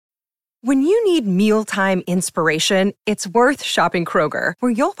When you need mealtime inspiration, it's worth shopping Kroger,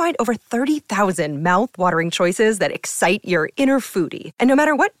 where you'll find over 30,000 mouth-watering choices that excite your inner foodie. And no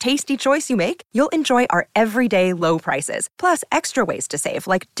matter what tasty choice you make, you'll enjoy our everyday low prices, plus extra ways to save,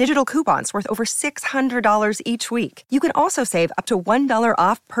 like digital coupons worth over $600 each week. You can also save up to $1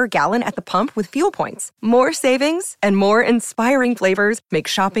 off per gallon at the pump with fuel points. More savings and more inspiring flavors make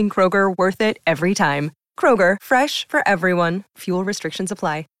shopping Kroger worth it every time. Kroger, fresh for everyone. Fuel restrictions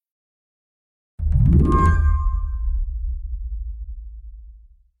apply.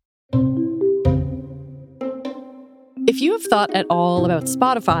 If you have thought at all about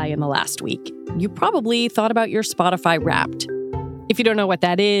Spotify in the last week, you probably thought about your Spotify Wrapped. If you don't know what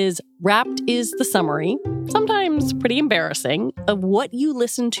that is, Wrapped is the summary, sometimes pretty embarrassing, of what you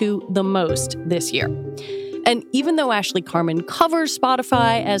listened to the most this year. And even though Ashley Carman covers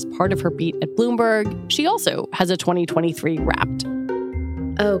Spotify as part of her beat at Bloomberg, she also has a 2023 Wrapped.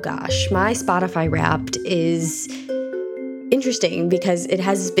 Oh gosh, my Spotify Wrapped is interesting because it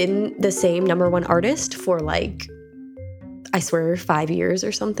has been the same #1 artist for I swear 5 years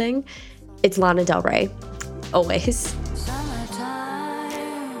or something. It's Lana Del Rey. Always.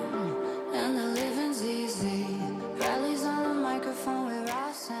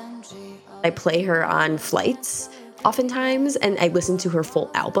 I play her on flights oftentimes, and I listen to her full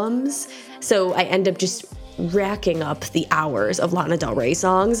albums. So I end up just racking up the hours of Lana Del Rey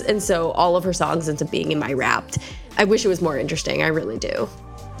songs, and so all of her songs end up being in my Wrapped. I wish it was more interesting. I really do.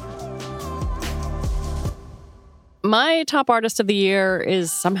 My top artist of the year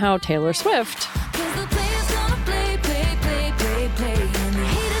is somehow Taylor Swift.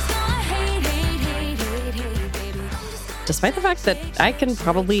 Despite the fact that I can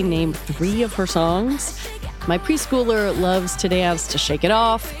probably name 3 of her songs, my preschooler loves to dance to Shake It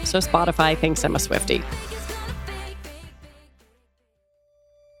Off, so Spotify thinks I'm a Swiftie.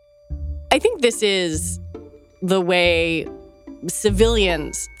 I think this is the way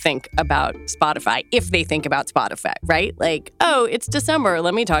civilians think about Spotify, if they think about Spotify, right? Like, oh, it's December,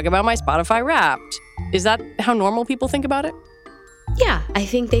 let me talk about my Spotify Wrapped. Is that how normal people think about it? Yeah, I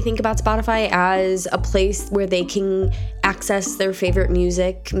think they think about Spotify as a place where they can access their favorite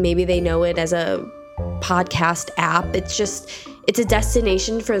music. Maybe they know it as a podcast app. It's a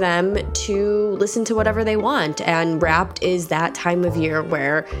destination for them to listen to whatever they want. And Wrapped is that time of year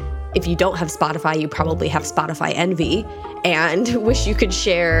where if you don't have Spotify, you probably have Spotify envy and wish you could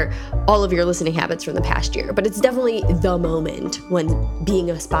share all of your listening habits from the past year. But it's definitely the moment when being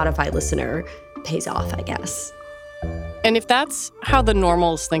a Spotify listener pays off, I guess. And if that's how the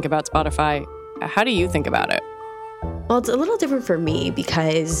normals think about Spotify, how do you think about it? Well, it's a little different for me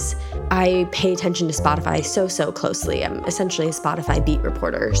because I pay attention to Spotify so closely. I'm essentially a Spotify beat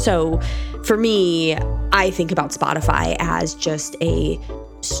reporter. So for me, I think about Spotify as just a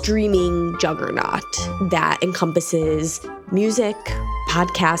streaming juggernaut that encompasses music,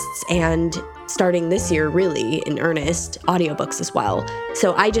 podcasts, and starting this year, really, in earnest, audiobooks as well.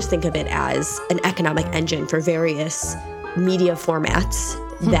 So I just think of it as an economic engine for various media formats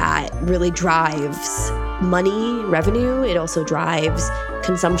that really drives money, revenue. It also drives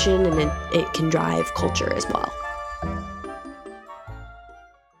consumption, and it can drive culture as well.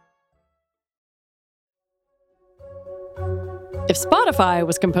 If Spotify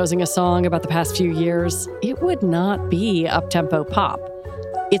was composing a song about the past few years, it would not be up-tempo pop.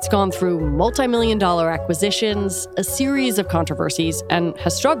 It's gone through multi-million-dollar acquisitions, a series of controversies, and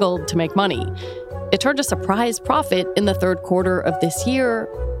has struggled to make money. It turned a surprise profit in the third quarter of this year,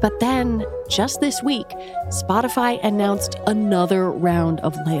 but then, just this week, Spotify announced another round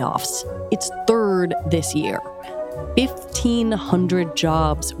of layoffs. Its third this year. 1,500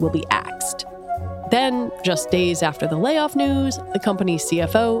 jobs will be axed. Then, just days after the layoff news, the company's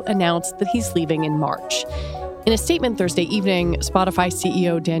CFO announced that he's leaving in March. In a statement Thursday evening, Spotify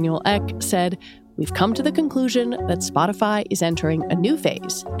CEO Daniel Ek said, "We've come to the conclusion that Spotify is entering a new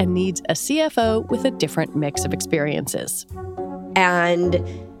phase and needs a CFO with a different mix of experiences." And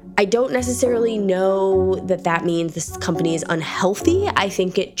I don't necessarily know that that means this company is unhealthy. I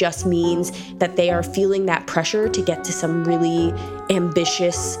think it just means that they are feeling that pressure to get to some really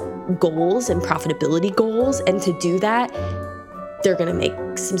ambitious goals and profitability goals. And to do that, they're going to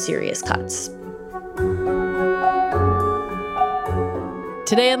make some serious cuts.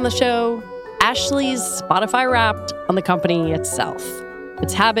 Today on the show, Ashley's Spotify Wrapped on the company itself.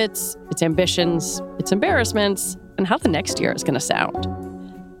 Its habits, its ambitions, its embarrassments, and how the next year is going to sound.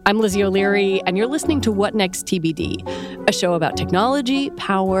 I'm Lizzie O'Leary, and you're listening to What Next TBD, a show about technology,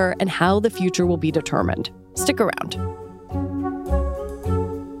 power, and how the future will be determined. Stick around.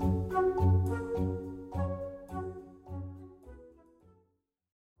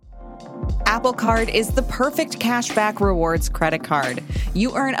 Apple Card is the perfect cashback rewards credit card.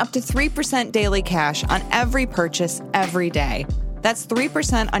 You earn up to 3% daily cash on every purchase every day. That's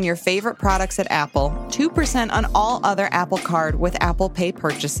 3% on your favorite products at Apple, 2% on all other Apple Card with Apple Pay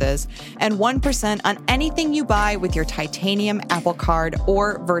purchases, and 1% on anything you buy with your titanium Apple Card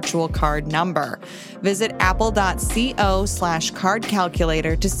or virtual card number. Visit apple.co/card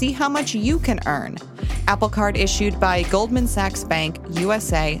calculator to see how much you can earn. Apple Card issued by Goldman Sachs Bank,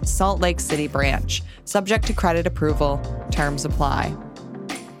 USA, Salt Lake City branch. Subject to credit approval. Terms apply.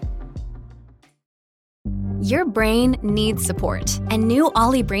 Your brain needs support, and new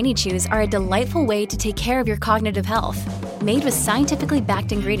Ollie Brainy Chews are a delightful way to take care of your cognitive health. Made with scientifically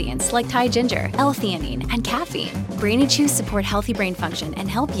backed ingredients like Thai ginger, L-theanine, and caffeine, Brainy Chews support healthy brain function and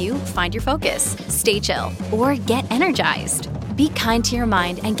help you find your focus, stay chill, or get energized. Be kind to your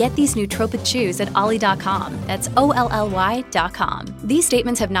mind and get these nootropic chews at ollie.com. That's OLLY.com. These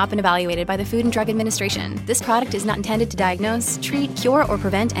statements have not been evaluated by the Food and Drug Administration. This product is not intended to diagnose, treat, cure, or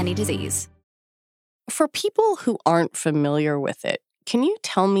prevent any disease. For people who aren't familiar with it, can you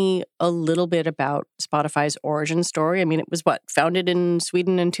tell me a little bit about Spotify's origin story? I mean, it was founded in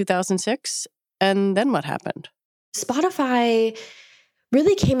Sweden in 2006? And then what happened? Spotify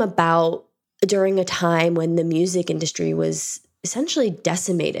really came about during a time when the music industry was essentially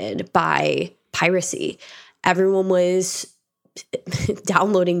decimated by piracy. Everyone was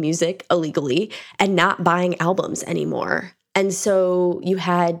downloading music illegally and not buying albums anymore. And so you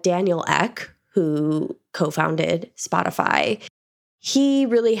had Daniel Ek, who co-founded Spotify. He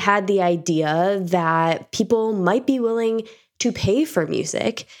really had the idea that people might be willing to pay for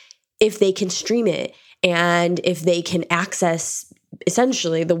music if they can stream it and if they can access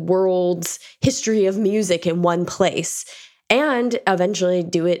essentially the world's history of music in one place and eventually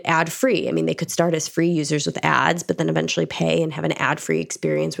do it ad-free. I mean, they could start as free users with ads, but then eventually pay and have an ad-free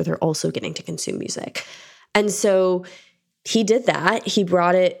experience where they're also getting to consume music. And so he did that. He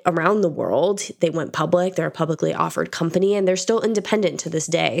brought it around the world. They went public. They're a publicly offered company, and they're still independent to this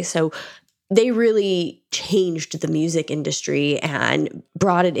day. So they really changed the music industry and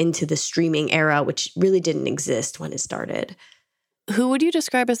brought it into the streaming era, which really didn't exist when it started. Who would you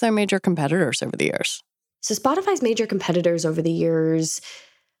describe as their major competitors over the years? So Spotify's major competitors over the years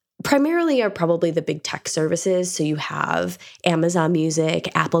primarily are probably the big tech services. So you have Amazon Music,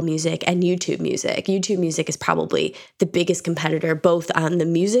 Apple Music, and YouTube Music. YouTube Music is probably the biggest competitor, both on the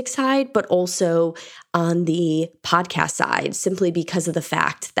music side, but also on the podcast side, simply because of the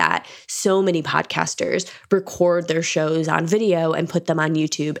fact that so many podcasters record their shows on video and put them on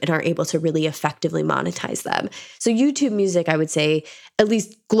YouTube and are able to really effectively monetize them. So YouTube Music, I would say, at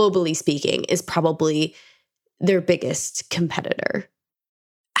least globally speaking, is probably their biggest competitor.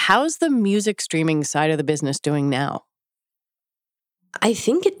 How's the music streaming side of the business doing now? I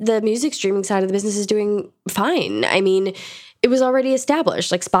think the music streaming side of the business is doing fine. I mean, it was already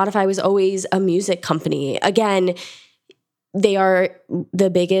established. Like Spotify was always a music company. Again, they are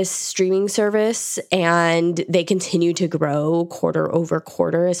the biggest streaming service and they continue to grow quarter over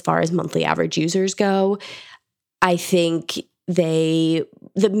quarter as far as monthly average users go. I think the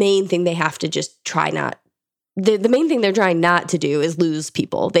main thing they have to just try not The main thing they're trying not to do is lose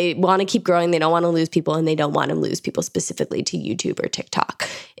people. They want to keep growing. They don't want to lose people, and they don't want to lose people specifically to YouTube or TikTok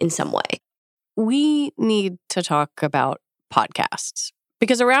in some way. We need to talk about podcasts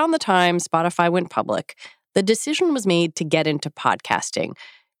because around the time Spotify went public, the decision was made to get into podcasting.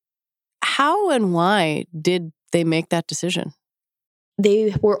 How and why did they make that decision?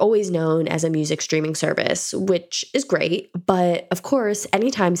 They were always known as a music streaming service, which is great. But of course,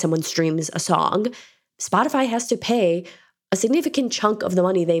 anytime someone streams a song, Spotify has to pay a significant chunk of the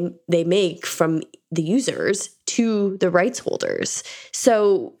money they make from the users to the rights holders.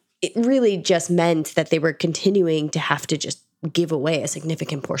 So it really just meant that they were continuing to have to just give away a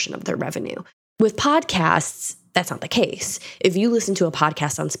significant portion of their revenue. With podcasts, that's not the case. If you listen to a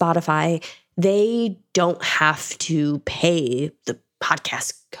podcast on Spotify, they don't have to pay the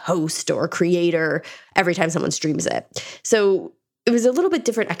podcast host or creator every time someone streams it. So it was a little bit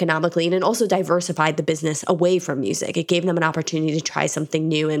different economically, and it also diversified the business away from music. It gave them an opportunity to try something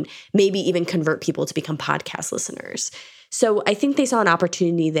new and maybe even convert people to become podcast listeners. So I think they saw an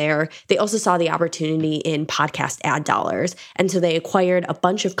opportunity there. They also saw the opportunity in podcast ad dollars. And so they acquired a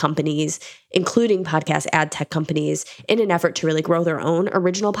bunch of companies, including podcast ad tech companies, in an effort to really grow their own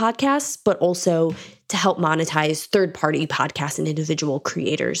original podcasts, but also to help monetize third-party podcasts and individual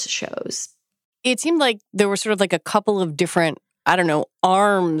creators' shows. It seemed like there were sort of like a couple of different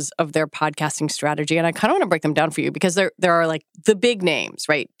arms of their podcasting strategy. And I kind of want to break them down for you because there are like the big names,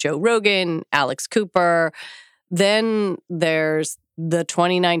 right? Joe Rogan, Alex Cooper. Then there's the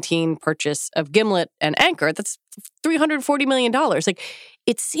 2019 purchase of Gimlet and Anchor, that's $340 million. Like,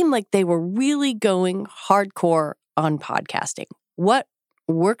 it seemed like they were really going hardcore on podcasting. What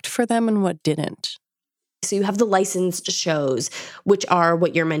worked for them and what didn't? So you have the licensed shows, which are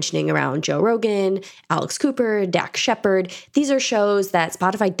what you're mentioning around Joe Rogan, Alex Cooper, Dax Shepard. These are shows that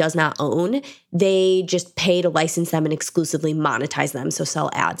Spotify does not own. They just pay to license them and exclusively monetize them, so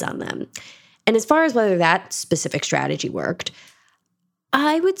sell ads on them. And as far as whether that specific strategy worked,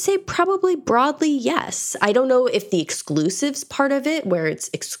 I would say probably broadly yes. I don't know if the exclusives part of it, where it's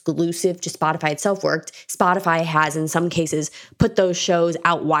exclusive to Spotify itself, worked. Spotify has, in some cases, put those shows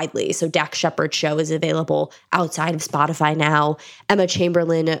out widely. So Dax Shepard's show is available outside of Spotify now. Emma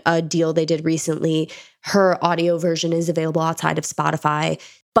Chamberlain, a deal they did recently, her audio version is available outside of Spotify.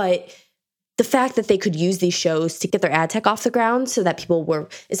 But the fact that they could use these shows to get their ad tech off the ground so that people were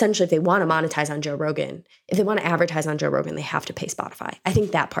essentially, if they want to monetize on Joe Rogan, if they want to advertise on Joe Rogan, they have to pay Spotify. I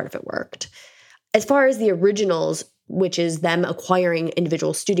think that part of it worked. As far as the originals, which is them acquiring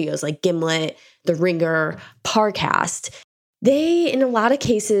individual studios like Gimlet, The Ringer, Parcast, they, in a lot of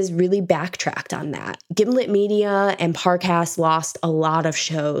cases, really backtracked on that. Gimlet Media and Parcast lost a lot of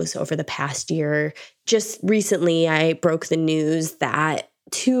shows over the past year. Just recently, I broke the news that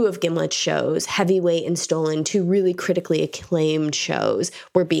 2 of Gimlet's shows, Heavyweight and Stolen, 2 really critically acclaimed shows,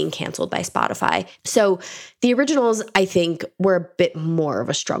 were being canceled by Spotify. So the originals, I think, were a bit more of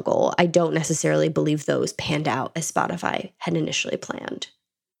a struggle. I don't necessarily believe those panned out as Spotify had initially planned.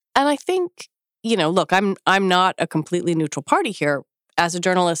 And I think, look, I'm not a completely neutral party here. As a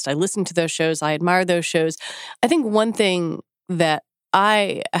journalist, I listen to those shows. I admire those shows. I think one thing that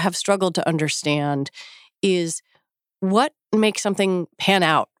I have struggled to understand is what makes something pan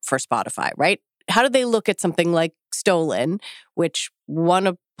out for Spotify, right? How do they look at something like Stolen, which won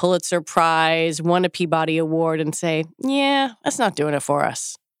a Pulitzer Prize, won a Peabody Award, and say, yeah, that's not doing it for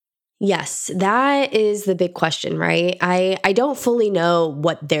us? Yes, that is the big question, right? I don't fully know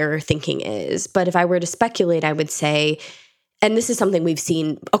what their thinking is, but if I were to speculate, I would say, and this is something we've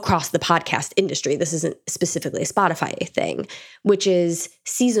seen across the podcast industry, this isn't specifically a Spotify thing, which is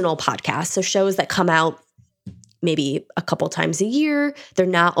seasonal podcasts. So shows that come out maybe a couple times a year. They're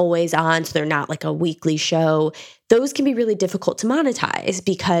not always on, so they're not like a weekly show. Those can be really difficult to monetize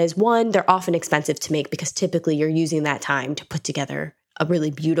because, one, they're often expensive to make because typically you're using that time to put together a really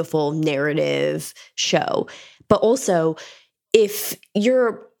beautiful narrative show. But also, if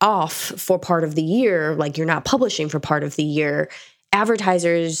you're off for part of the year, like you're not publishing for part of the year,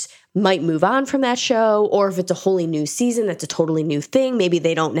 advertisers might move on from that show, or if it's a wholly new season, that's a totally new thing. Maybe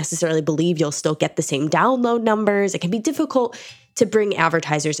they don't necessarily believe you'll still get the same download numbers. It can be difficult to bring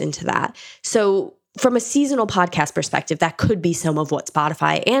advertisers into that. So from a seasonal podcast perspective, that could be some of what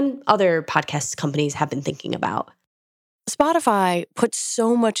Spotify and other podcast companies have been thinking about. Spotify puts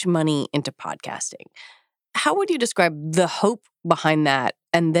so much money into podcasting. How would you describe the hope behind that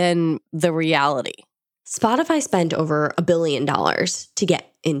and then the reality? Spotify spent over $1 billion to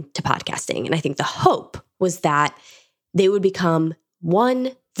get into podcasting. And I think the hope was that they would become,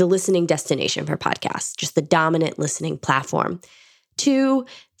 one, the listening destination for podcasts, just the dominant listening platform. 2,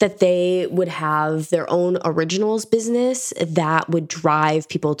 that they would have their own originals business that would drive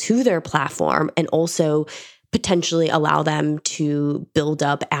people to their platform and also potentially allow them to build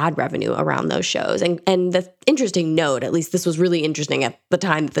up ad revenue around those shows. And the interesting note, at least this was really interesting at the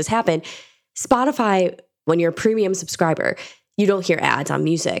time that this happened, Spotify, when you're a premium subscriber, you don't hear ads on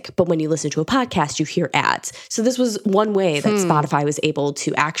music, but when you listen to a podcast, you hear ads. So this was one way that Spotify was able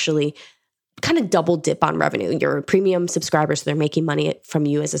to actually kind of double dip on revenue. You're a premium subscriber, so they're making money from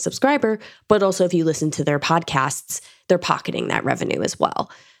you as a subscriber, but also if you listen to their podcasts, they're pocketing that revenue as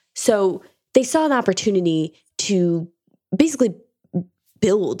well. So they saw an opportunity to basically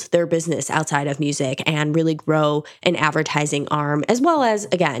build their business outside of music and really grow an advertising arm, as well as,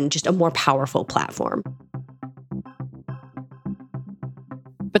 again, just a more powerful platform.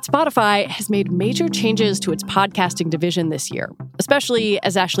 But Spotify has made major changes to its podcasting division this year, especially,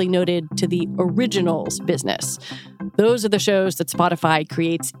 as Ashley noted, to the originals business. Those are the shows that Spotify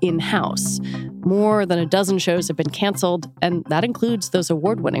creates in-house. More than a dozen shows have been canceled, and that includes those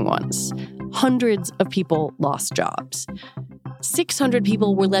award-winning ones. Hundreds of people lost jobs. 600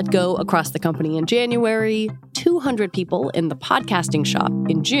 people were let go across the company in January, 200 people in the podcasting shop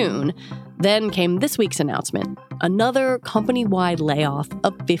in June. Then came this week's announcement, another company-wide layoff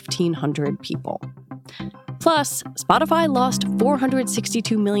of 1,500 people. Plus, Spotify lost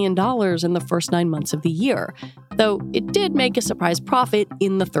 $462 million in the first 9 months of the year, though it did make a surprise profit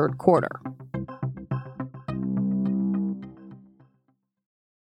in the third quarter.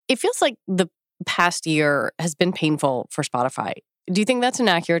 It feels like the past year has been painful for Spotify. Do you think that's an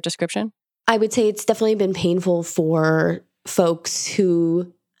accurate description? I would say it's definitely been painful for folks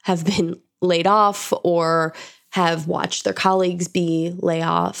who have been laid off or have watched their colleagues be laid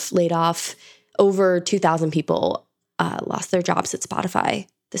off. Over 2,000 people lost their jobs at Spotify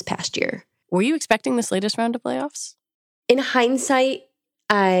this past year. Were you expecting this latest round of layoffs? In hindsight,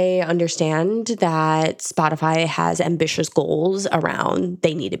 I understand that Spotify has ambitious goals around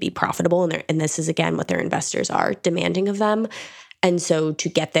they need to be profitable, and this is, again, what their investors are demanding of them. And so to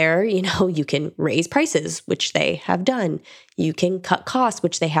get there, you can raise prices, which they have done. You can cut costs,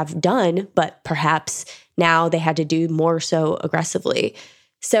 which they have done, but perhaps now they had to do more so aggressively.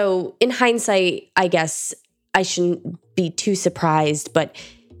 So in hindsight, I guess I shouldn't be too surprised, but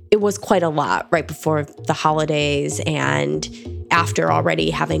it was quite a lot right before the holidays and after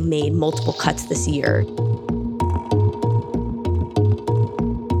already having made multiple cuts this year.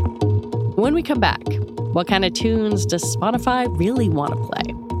 When we come back, what kind of tunes does Spotify really want to play?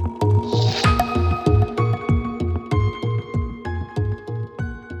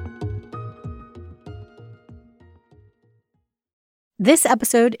 This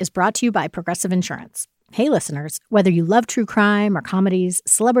episode is brought to you by Progressive Insurance. Hey, listeners, whether you love true crime or comedies,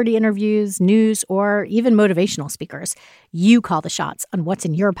 celebrity interviews, news, or even motivational speakers, you call the shots on what's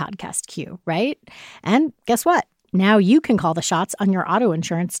in your podcast queue, right? And guess what? Now you can call the shots on your auto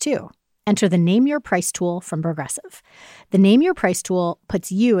insurance, too. Enter the Name Your Price tool from Progressive. The Name Your Price tool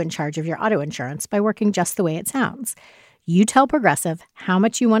puts you in charge of your auto insurance by working just the way it sounds. You tell Progressive how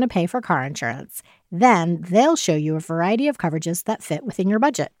much you want to pay for car insurance. Then they'll show you a variety of coverages that fit within your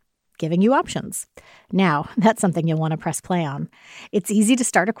budget, giving you options. Now, that's something you'll want to press play on. It's easy to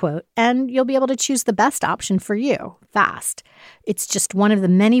start a quote, and you'll be able to choose the best option for you fast. It's just one of the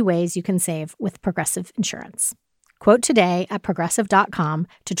many ways you can save with Progressive Insurance. Quote today at Progressive.com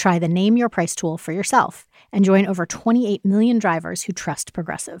to try the Name Your Price tool for yourself and join over 28 million drivers who trust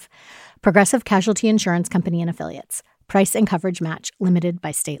Progressive. Progressive Casualty Insurance Company and Affiliates. Price and coverage match limited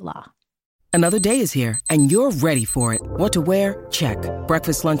by state law. Another day is here, and you're ready for it. What to wear? Check.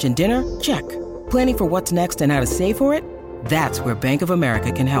 Breakfast, lunch, and dinner? Check. Planning for what's next and how to save for it? That's where Bank of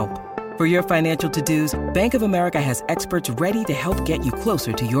America can help. For your financial to-dos, Bank of America has experts ready to help get you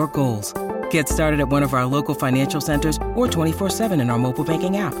closer to your goals. Get started at one of our local financial centers or 24/7 in our mobile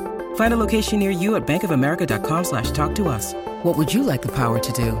banking app. Find a location near you at bankofamerica.com/talktous. What would you like the power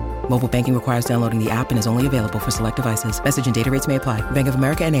to do? Mobile banking requires downloading the app and is only available for select devices. Message and data rates may apply. Bank of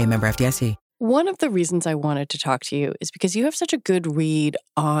America N.A., member FDIC. One of the reasons I wanted to talk to you is because you have such a good read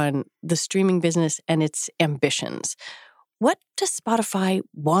on the streaming business and its ambitions. What does Spotify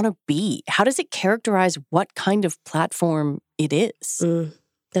want to be? How does it characterize what kind of platform it is?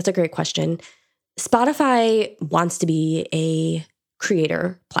 That's a great question. Spotify wants to be a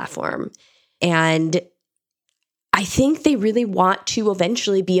creator platform. And I think they really want to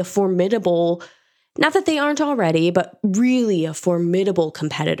eventually be a formidable, not that they aren't already, but really a formidable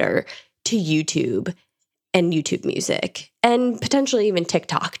competitor to YouTube and YouTube Music and potentially even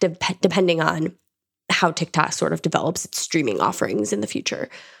TikTok, depending on how TikTok sort of develops its streaming offerings in the future.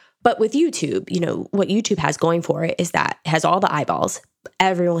 But with YouTube, what YouTube has going for it is that it has all the eyeballs.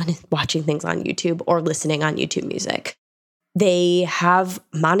 Everyone is watching things on YouTube or listening on YouTube Music. They have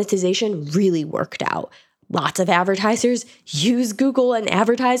monetization really worked out. Lots of advertisers use Google and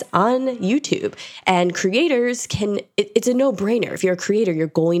advertise on YouTube. And creators it's a no-brainer. If you're a creator, you're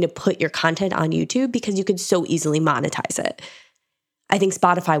going to put your content on YouTube because you could so easily monetize it. I think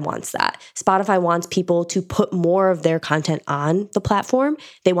Spotify wants that. Spotify wants people to put more of their content on the platform.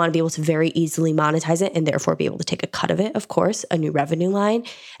 They want to be able to very easily monetize it and therefore be able to take a cut of it, of course, a new revenue line.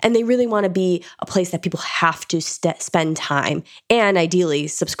 And they really want to be a place that people have to spend time and ideally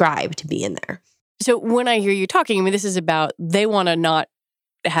subscribe to be in there. So when I hear you talking, this is about they want to not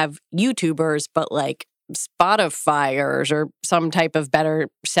have YouTubers, but like Spotifyers or some type of better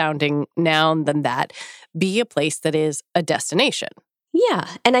sounding noun than that, be a place that is a destination. Yeah.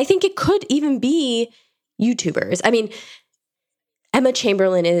 And I think it could even be YouTubers. Emma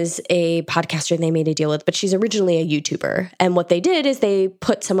Chamberlain is a podcaster they made a deal with, but she's originally a YouTuber. And what they did is they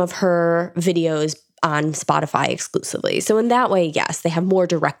put some of her videos on Spotify exclusively. So in that way, yes, they have more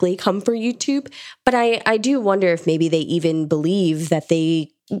directly come for YouTube. But I do wonder if maybe they even believe that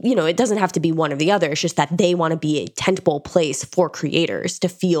it doesn't have to be one or the other. It's just that they want to be a tentpole place for creators to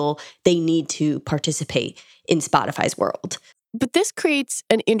feel they need to participate in Spotify's world. But this creates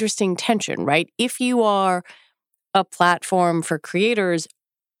an interesting tension, right? If you are a platform for creators,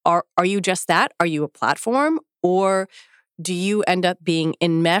 are you just that? Are you a platform? Or do you end up being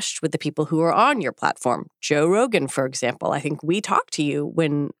enmeshed with the people who are on your platform? Joe Rogan, for example. I think we talked to you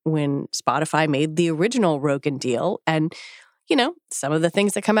when Spotify made the original Rogan deal. And, some of the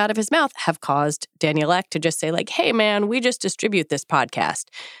things that come out of his mouth have caused Daniel Ek to just say like, hey, man, we just distribute this podcast.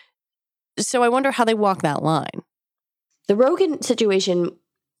 So I wonder how they walk that line. The Rogan situation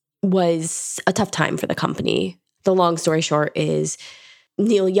was a tough time for the company. The long story short is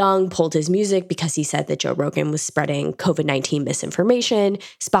Neil Young pulled his music because he said that Joe Rogan was spreading COVID-19 misinformation.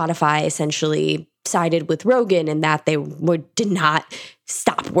 Spotify essentially sided with Rogan in that they did not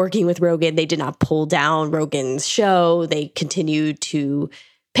stop working with Rogan. They did not pull down Rogan's show. They continued to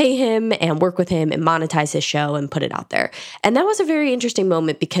pay him and work with him and monetize his show and put it out there. And that was a very interesting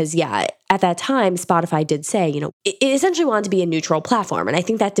moment because, at that time, Spotify did say, it essentially wanted to be a neutral platform. And I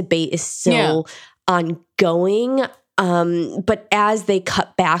think that debate is still ongoing. But as they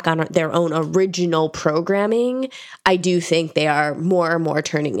cut back on their own original programming, I do think they are more and more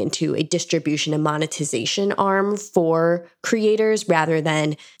turning into a distribution and monetization arm for creators rather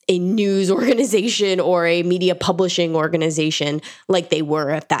than a news organization or a media publishing organization like they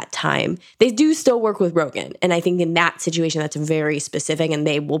were at that time. They do still work with Rogan. And I think in that situation, that's very specific.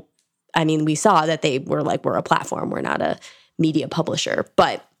 And we saw that they were like, we're a platform. We're not a media publisher.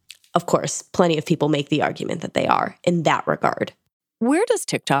 But of course, plenty of people make the argument that they are in that regard. Where does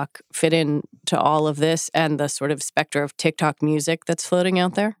TikTok fit into all of this and the sort of specter of TikTok music that's floating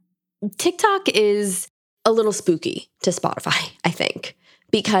out there? TikTok is a little spooky to Spotify, I think,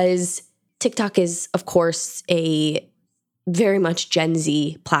 because TikTok is, of course, a very much Gen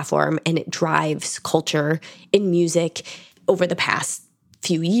Z platform, and it drives culture in music. Over the past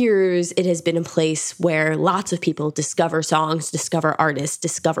few years, it has been a place where lots of people discover songs, discover artists,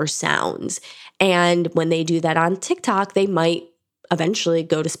 discover sounds. And when they do that on TikTok, they might eventually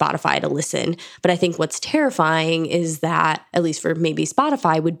go to Spotify to listen. But I think what's terrifying is that, at least for maybe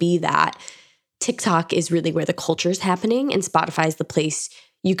Spotify, would be that TikTok is really where the culture is happening, and Spotify is the place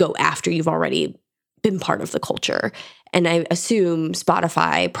you go after you've already been part of the culture. And I assume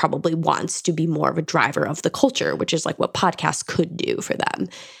Spotify probably wants to be more of a driver of the culture, which is like what podcasts could do for them.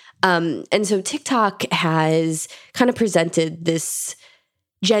 And so TikTok has kind of presented this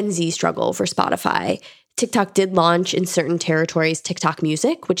Gen Z struggle for Spotify. TikTok did launch in certain territories TikTok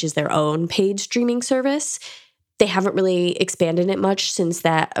Music, which is their own paid streaming service. They haven't really expanded it much since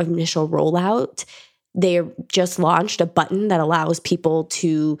that initial rollout. They just launched a button that allows people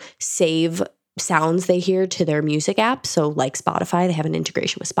to save sounds they hear to their music app. So like Spotify, they have an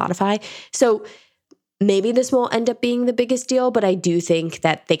integration with Spotify. So maybe this won't end up being the biggest deal, but I do think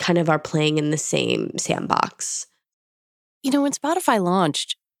that they kind of are playing in the same sandbox. When Spotify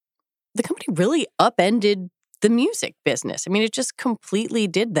launched, the company really upended the music business. It just completely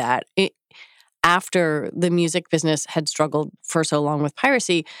did that. After the music business had struggled for so long with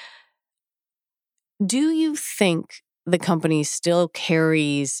piracy, do you think the company still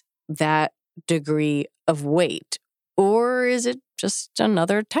carries that degree of weight, or is it just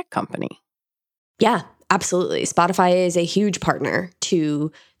another tech company? Yeah, absolutely. Spotify is a huge partner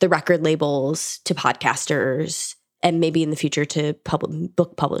to the record labels, to podcasters, and maybe in the future to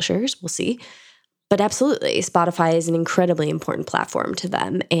book publishers. We'll see. But absolutely, Spotify is an incredibly important platform to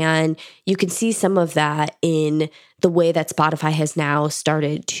them. And you can see some of that in the way that Spotify has now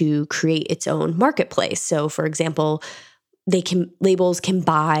started to create its own marketplace. So, for example, labels can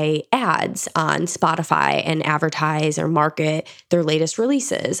buy ads on Spotify and advertise or market their latest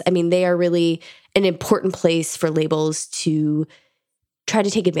releases. They are really an important place for labels to try to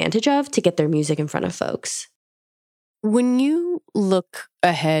take advantage of to get their music in front of folks. When you look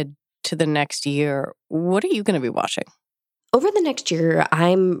ahead to the next year, what are you going to be watching? Over the next year,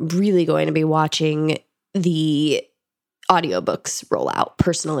 I'm really going to be watching the audiobooks roll out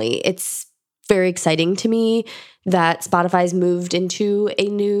personally. It's very exciting to me that Spotify's moved into a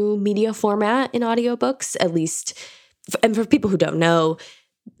new media format in audiobooks, at least. And for people who don't know,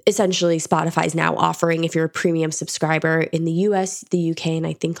 essentially Spotify's now offering, if you're a premium subscriber in the US, the UK, and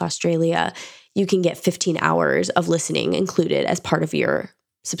I think Australia, you can get 15 hours of listening included as part of your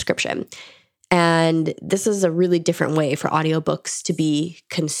subscription. And this is a really different way for audiobooks to be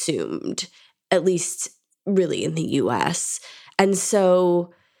consumed, at least really in the US. And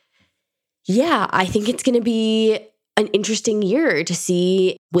so, yeah, I think it's going to be an interesting year to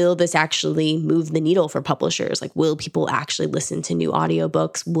see, will this actually move the needle for publishers? Like, will people actually listen to new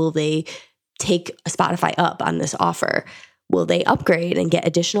audiobooks? Will they take Spotify up on this offer? Will they upgrade and get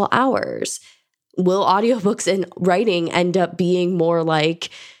additional hours? Will audiobooks and writing end up being more like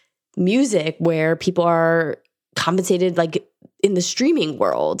music where people are compensated like in the streaming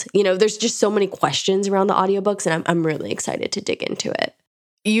world? There's just so many questions around the audiobooks, and I'm really excited to dig into it.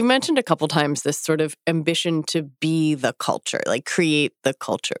 You mentioned a couple times this sort of ambition to be the culture, like create the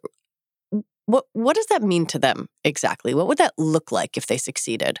culture. What does that mean to them exactly? What would that look like if they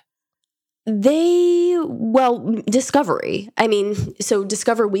succeeded? Discovery. I mean, so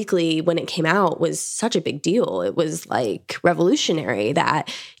Discover Weekly, when it came out, was such a big deal. It was like revolutionary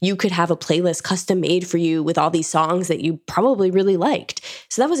that you could have a playlist custom made for you with all these songs that you probably really liked.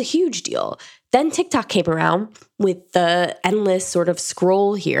 So that was a huge deal. Then TikTok came around with the endless sort of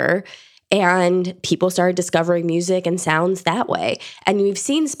scroll here, and people started discovering music and sounds that way. And we've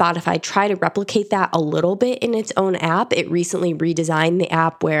seen Spotify try to replicate that a little bit in its own app. It recently redesigned the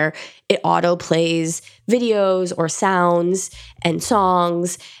app where it auto plays videos or sounds and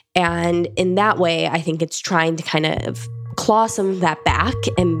songs. And in that way, I think it's trying to kind of claw some of that back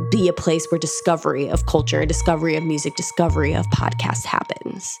and be a place where discovery of culture, discovery of music, discovery of podcasts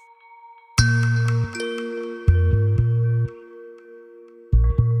happens.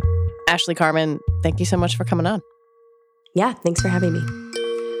 Ashley Carman, thank you so much for coming on. Yeah, thanks for having me.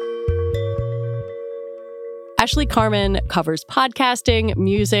 Ashley Carman covers podcasting,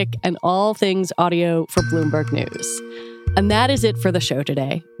 music, and all things audio for Bloomberg News. And that is it for the show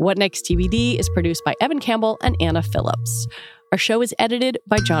today. What Next TBD is produced by Evan Campbell and Anna Phillips. Our show is edited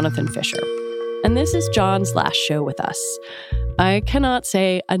by Jonathan Fisher. And this is John's last show with us. I cannot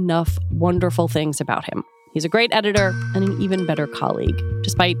say enough wonderful things about him. He's a great editor and an even better colleague,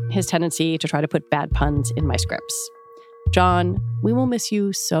 despite his tendency to try to put bad puns in my scripts. John, we will miss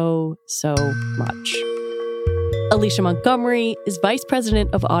you so, so much. Alicia Montgomery is Vice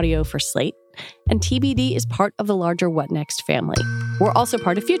President of Audio for Slate, and TBD is part of the larger What Next family. We're also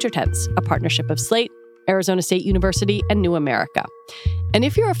part of Future Tense, a partnership of Slate, Arizona State University, and New America. And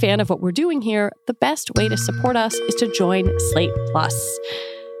if you're a fan of what we're doing here, the best way to support us is to join Slate Plus.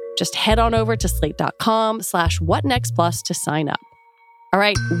 Just head on over to slate.com/whatnextplus to sign up. All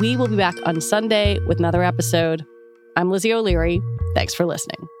right, we will be back on Sunday with another episode. I'm Lizzie O'Leary. Thanks for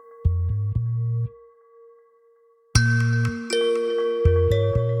listening.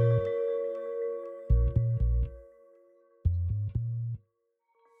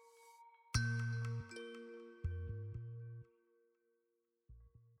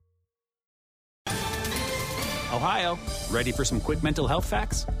 Ohio, ready for some quick mental health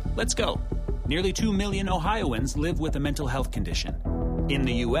facts? Let's go. Nearly 2 million Ohioans live with a mental health condition. In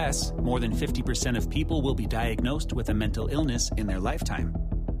the U.S., more than 50% of people will be diagnosed with a mental illness in their lifetime.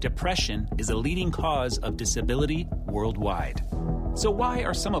 Depression is a leading cause of disability worldwide. So why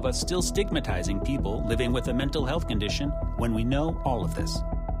are some of us still stigmatizing people living with a mental health condition when we know all of this?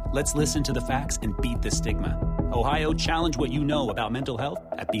 Let's listen to the facts and beat the stigma. Ohio, challenge what you know about mental health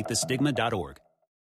at beatthestigma.org.